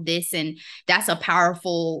and all of this. And that's a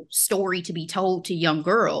powerful story to be told to young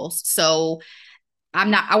girls. So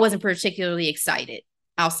I wasn't particularly excited.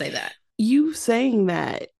 I'll say that. You saying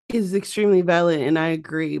that is extremely valid, and I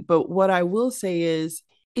agree. But what I will say is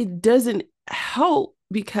it doesn't help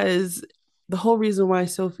because the whole reason why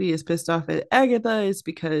Sophie is pissed off at Agatha is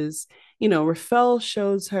because, you know, Raphael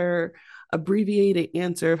shows her abbreviated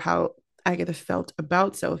answer of how Agatha felt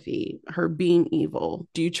about Sophie, her being evil.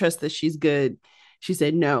 Do you trust that she's good? She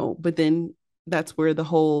said no. But then that's where the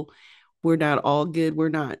whole, we're not all good, we're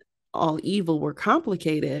not all evil, we're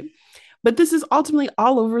complicated. But this is ultimately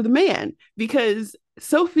all over the man because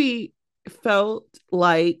Sophie felt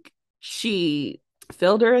like she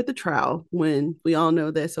failed her at the trial when we all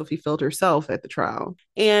know that Sophie failed herself at the trial.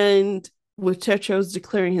 And with Tetros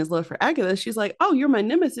declaring his love for Agatha, she's like, oh, you're my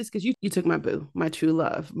nemesis because you took my boo, my true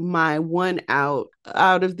love, my one out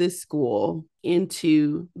of this school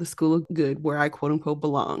into the school of good where I quote unquote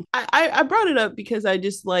belong. I brought it up because I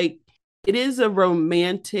just like, it is a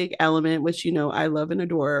romantic element, which, you know, I love and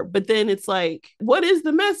adore. But then it's like, what is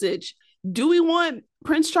the message? Do we want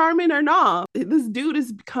Prince Charming or not? This dude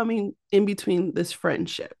is coming in between this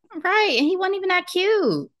friendship. Right. And he wasn't even that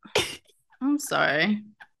cute. I'm sorry.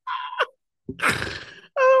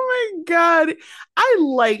 Oh my God. I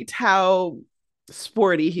liked how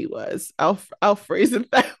sporty he was. I'll phrase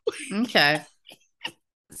it that way. Okay.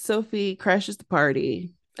 Sophie crashes the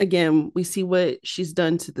party. Again, we see what she's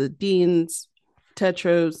done to the deans.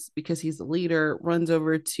 Tetros, because he's the leader, runs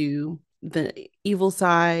over to the evil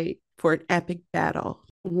side for an epic battle.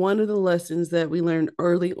 One of the lessons that we learned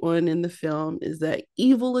early on in the film is that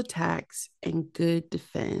evil attacks and good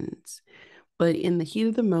defends. But in the heat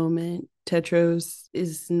of the moment, Tetros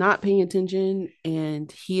is not paying attention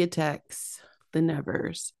and he attacks the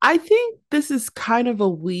Nevers. I think this is kind of a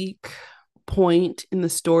weak point in the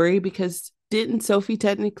story because didn't Sophie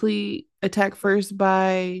technically attack first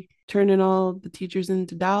by turning all the teachers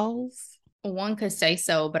into dolls? One could say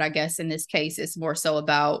so, but I guess in this case, it's more so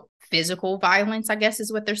about physical violence, I guess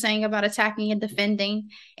is what they're saying about attacking and defending.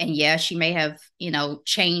 And yeah, she may have,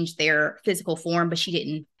 changed their physical form, but she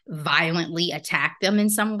didn't violently attack them in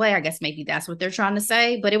some way. I guess maybe that's what they're trying to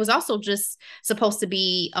say. But it was also just supposed to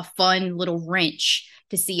be a fun little wrench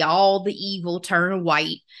to see all the evil turn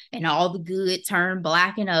white and all the good turn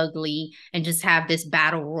black and ugly and just have this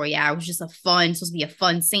battle royale. It was just supposed to be a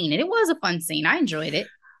fun scene. And it was a fun scene. I enjoyed it.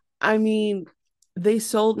 I mean, they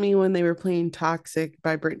sold me when they were playing Toxic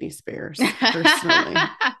by Britney Spears, personally.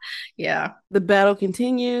 Yeah. The battle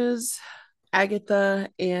continues. Agatha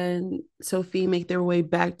and Sophie make their way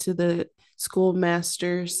back to the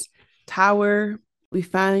schoolmaster's tower. We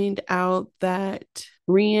find out that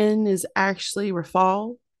Rian is actually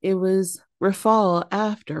Rafal. It was Rafal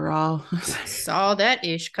after all. Saw that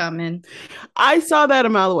ish coming. I saw that a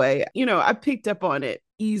mile away. I picked up on it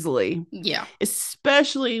easily. Yeah.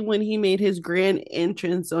 Especially when he made his grand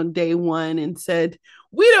entrance on day one and said,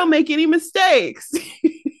 "We don't make any mistakes."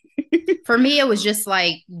 For me, it was just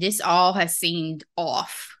like, this all has seemed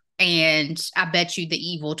off. And I bet you the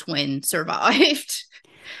evil twin survived.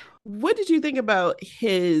 What did you think about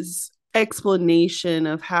his explanation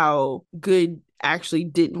of how good actually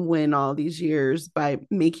didn't win all these years by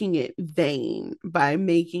making it vain, by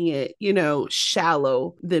making it,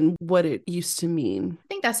 shallow than what it used to mean? I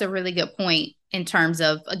think that's a really good point in terms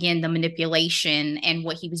of, again, the manipulation and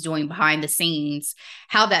what he was doing behind the scenes,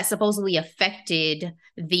 how that supposedly affected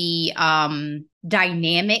the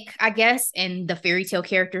dynamic, I guess, and the fairy tale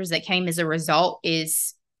characters that came as a result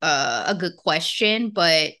is a good question.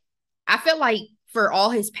 But I feel like for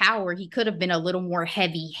all his power, he could have been a little more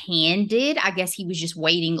heavy-handed. I guess he was just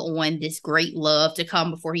waiting on this great love to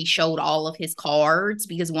come before he showed all of his cards,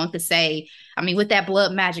 because one could say, I mean, with that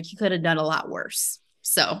blood magic, he could have done a lot worse.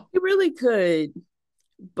 So he really could,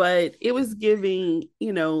 but it was giving,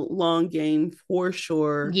 long game for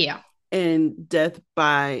sure. Yeah. And death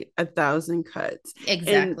by 1,000 cuts.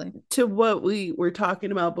 Exactly. And to what we were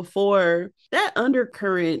talking about before, that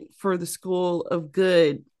undercurrent for the School of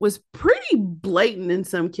Good was pretty blatant in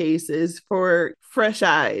some cases for fresh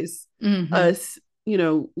eyes. Mm-hmm. Us,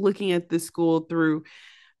 looking at the school through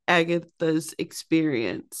Agatha's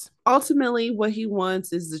experience. Ultimately, what he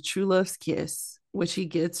wants is the true love's kiss, which he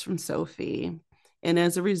gets from Sophie. And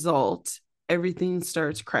as a result, everything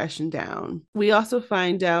starts crashing down. We also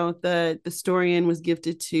find out that the Storian was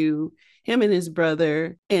gifted to him and his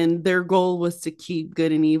brother, and their goal was to keep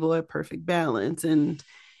good and evil at perfect balance. And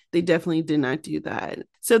they definitely did not do that.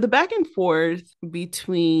 So the back and forth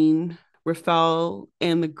between Rafal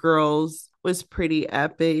and the girls was pretty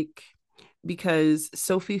epic because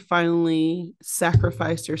Sophie finally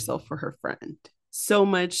sacrificed herself for her friend. So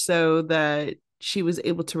much so that she was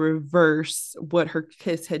able to reverse what her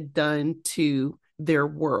kiss had done to their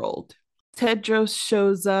world. Tedros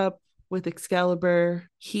shows up with Excalibur.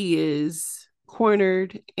 He is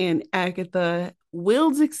cornered, and Agatha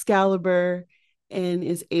wields Excalibur and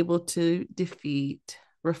is able to defeat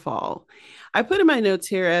Rafal. I put in my notes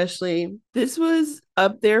here, Ashley, this was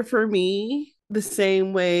up there for me the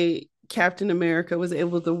same way Captain America was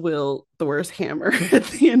able to wield Thor's hammer at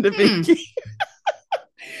the end of it.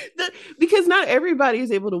 Because not everybody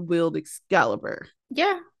is able to wield Excalibur.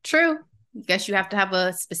 Yeah, true. I guess you have to have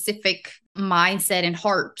a specific mindset and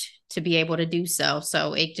heart to be able to do so.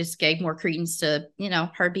 So it just gave more credence to,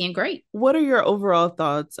 her being great. What are your overall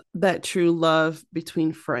thoughts, that true love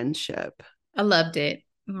between friendship? I loved it.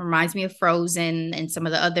 reminds me of Frozen and some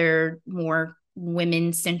of the other more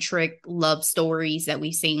women-centric love stories that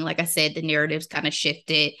we've seen. Like I said, the narrative's kind of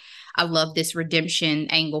shifted. I love this redemption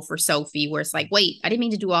angle for Sophie, where it's like, wait, I didn't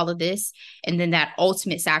mean to do all of this. And then that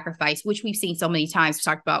ultimate sacrifice, which we've seen so many times. We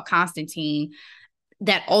talked about Constantine,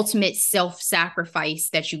 that ultimate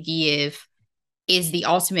self-sacrifice that you give is the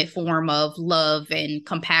ultimate form of love and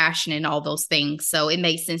compassion and all those things. So it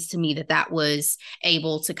makes sense to me that that was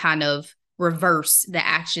able to kind of reverse the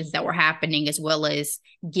actions that were happening, as well as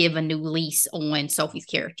give a new lease on Sophie's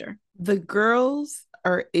character. The girls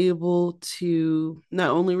are able to not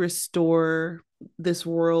only restore this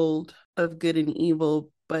world of good and evil,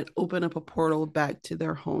 but open up a portal back to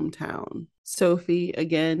their hometown. Sophie,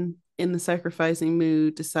 again, in the sacrificing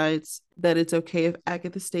mood, decides that it's okay if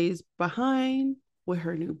Agatha stays behind with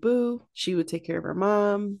her new boo. She would take care of her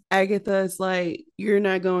mom. Agatha is like, you're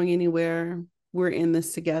not going anywhere. We're in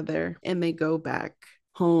this together. And they go back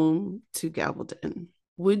home to Gavaldon.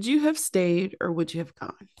 Would you have stayed or would you have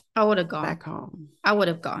gone? I would have gone. Back home. I would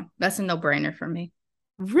have gone. That's a no-brainer for me.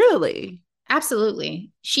 Really?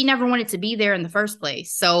 Absolutely. She never wanted to be there in the first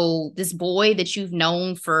place. So this boy that you've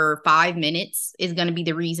known for 5 minutes is going to be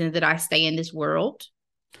the reason that I stay in this world?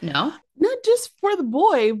 No. Not just for the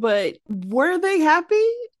boy, but were they happy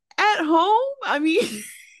at home? I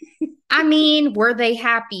mean, were they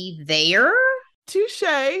happy there? Touche.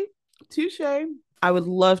 I would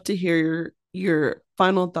love to hear your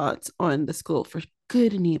final thoughts on The School for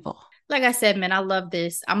Good and Evil. Like I said, man, I love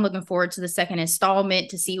this. I'm looking forward to the second installment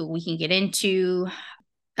to see what we can get into.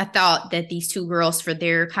 I thought that these two girls, for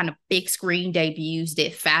their kind of big screen debuts,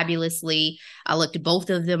 did fabulously. I looked both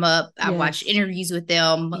of them up. I watched interviews with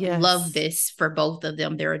them. Yes. Love this for both of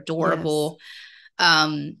them. They're adorable.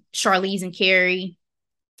 Yes. Charlize and Carrie,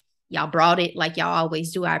 y'all brought it like y'all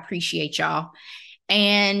always do. I appreciate y'all.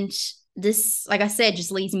 And this, like I said,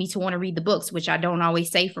 just leads me to want to read the books, which I don't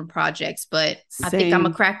always say from projects, but I think I'm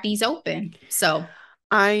gonna crack these open. So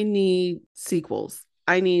I need sequels.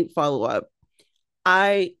 I need follow-up.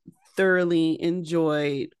 I thoroughly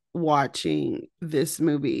enjoyed watching this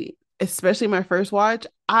movie, especially my first watch.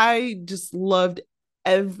 I just loved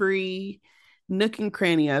every nook and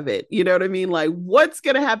cranny of it. You know what I mean? Like, what's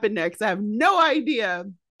gonna happen next? I have no idea.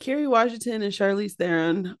 Kerry Washington and Charlize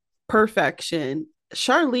Theron, perfection.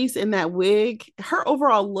 Charlize in that wig, her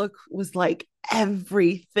overall look was like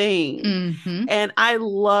everything. Mm-hmm. And I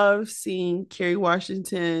love seeing Kerry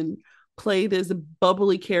Washington play this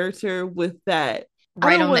bubbly character with that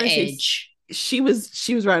right on the edge. She was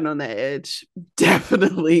right on the edge.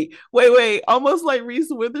 Definitely. Wait, almost like Reese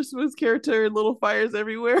Witherspoon's character in Little Fires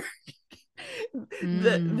Everywhere.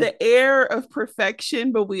 The air of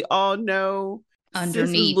perfection, but we all know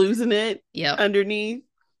underneath is losing it. Yeah. Underneath.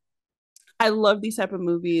 I love these type of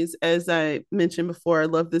movies. As I mentioned before, I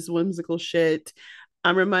love this whimsical shit.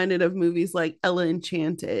 I'm reminded of movies like Ella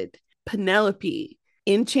Enchanted, Penelope,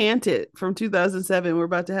 Enchanted from 2007. We're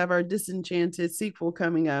about to have our Disenchanted sequel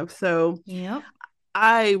coming up. So yep.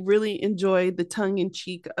 I really enjoyed the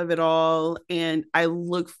tongue-in-cheek of it all, and I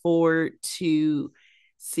look forward to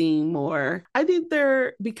seeing more. I think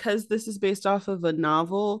because this is based off of a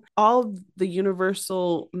novel, all the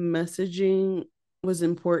universal messaging was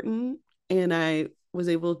important. And I was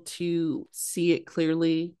able to see it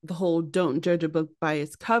clearly. The whole don't judge a book by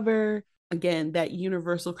its cover. Again, that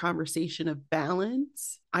universal conversation of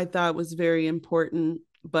balance, I thought was very important.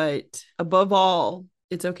 But above all,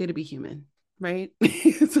 it's okay to be human, right?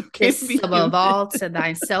 It's okay this to be above human. all, to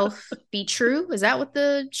thyself be true. Is that what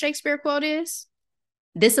the Shakespeare quote is?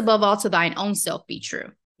 This above all, to thine own self be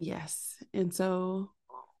true. Yes. And so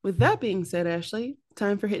with that being said, Ashley,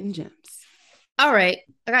 time for Hidden Gems. All right.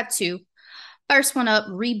 I got two. First one up,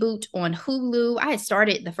 Reboot on Hulu. I had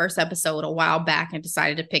started the first episode a while back and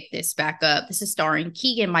decided to pick this back up. This is starring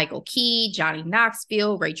Keegan-Michael Key, Johnny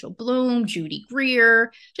Knoxville, Rachel Bloom, Judy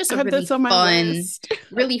Greer. Just a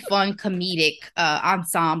really fun comedic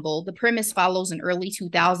ensemble. The premise follows an early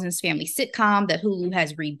 2000s family sitcom that Hulu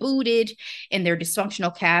has rebooted, and their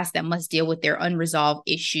dysfunctional cast that must deal with their unresolved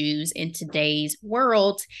issues in today's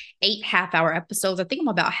world. 8 half-hour episodes. I think I'm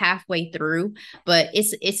about halfway through, but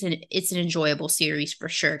it's an enjoyable series for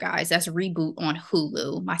sure, guys. That's a Reboot on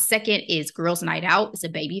Hulu. My second is Girls Night Out. It's a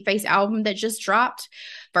Babyface album that just dropped.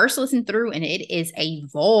 First listen through, and it is a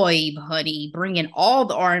vibe, honey. Bringing all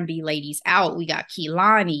the R&B ladies out. We got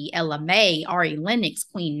Kehlani, Ella Mai, Ari Lennox,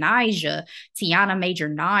 Queen Naija, Tiana Major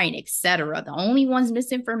 9, etc. The only ones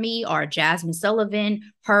missing for me are Jasmine Sullivan,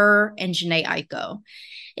 her, and Jhené Aiko.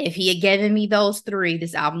 If he had given me those three,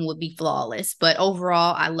 this album would be flawless. But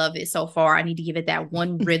overall, I love it so far. I need to give it that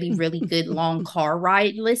one really, really good long car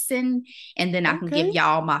ride listen, and then I can give Okay.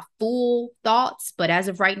 y'all my full thoughts. But as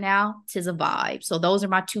of right now, 'tis a vibe. So those are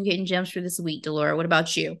my two hidden gems for this week, Delora. What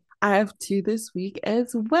about you? I have two this week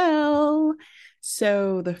as well.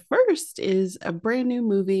 So the first is a brand new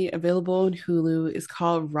movie available on Hulu. It's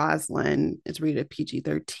called Roslyn. It's rated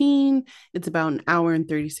PG-13. It's about an hour and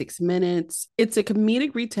 36 minutes. It's a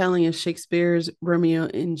comedic retelling of Shakespeare's Romeo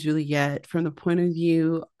and Juliet from the point of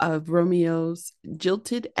view of Romeo's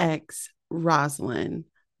jilted ex, Roslyn,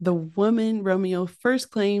 the woman Romeo first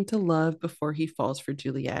claimed to love before he falls for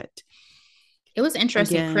Juliet. It was an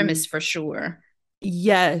interesting Again, premise for sure.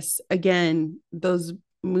 yes, again, those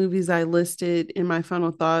movies I listed in my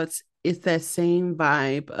final thoughts, it's that same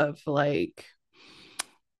vibe of like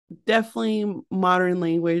definitely modern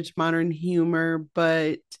language, modern humor,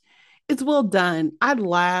 but it's well done. I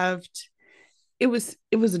laughed. It was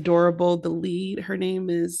adorable. The lead, her name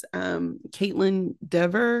is Caitlin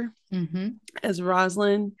Dever Hmm. as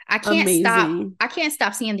Rosalind. I can't stop. Amazing. I can't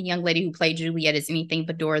stop seeing the young lady who played Juliet as anything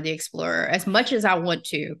but Dora the Explorer. As much as I want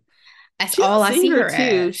to, that's She's all a I see singer her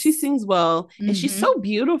too. She as. sings well and she's Hmm. so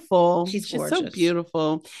beautiful. She's She's so gorgeous.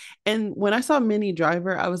 beautiful. And when I saw Minnie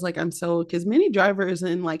Driver, I was like, I'm so because Minnie Driver is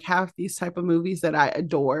in like half these type of movies that I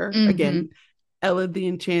adore. Hmm. Again, Ella the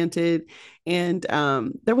Enchanted. And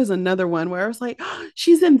there was another one where I was like, oh,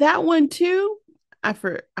 she's in that one too. I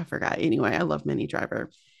forgot. Anyway, I love Minnie Driver.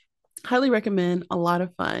 Highly recommend. A lot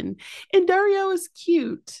of fun. And Dario is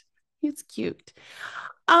cute. He's cute.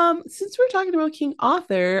 Since we're talking about King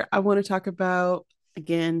Arthur, I want to talk about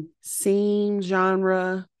again, same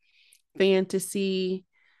genre, fantasy.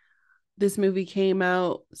 This movie came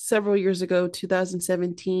out several years ago,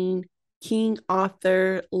 2017. King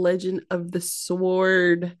Arthur, Legend of the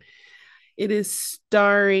Sword. It is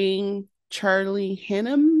starring Charlie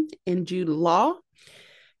Hunnam and Jude Law.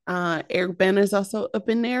 Eric Bana is also up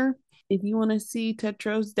in there. If you want to see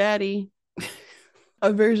Tetro's daddy,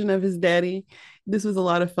 a version of his daddy, this was a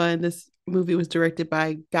lot of fun. This movie was directed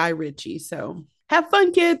by Guy Ritchie. So have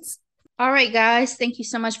fun, kids. All right, guys. Thank you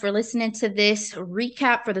so much for listening to this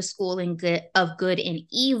recap for the School and Good of Good and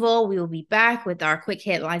Evil. We will be back with our quick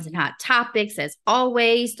headlines and hot topics as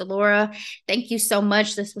always. Delora, thank you so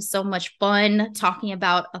much. This was so much fun talking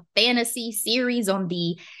about a fantasy series on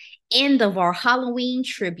the end of our Halloween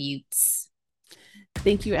tributes.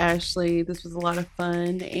 Thank you, Ashley. This was a lot of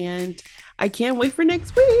fun, and I can't wait for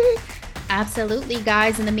next week. Absolutely,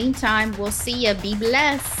 guys. In the meantime, we'll see you. Be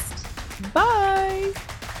blessed. Bye.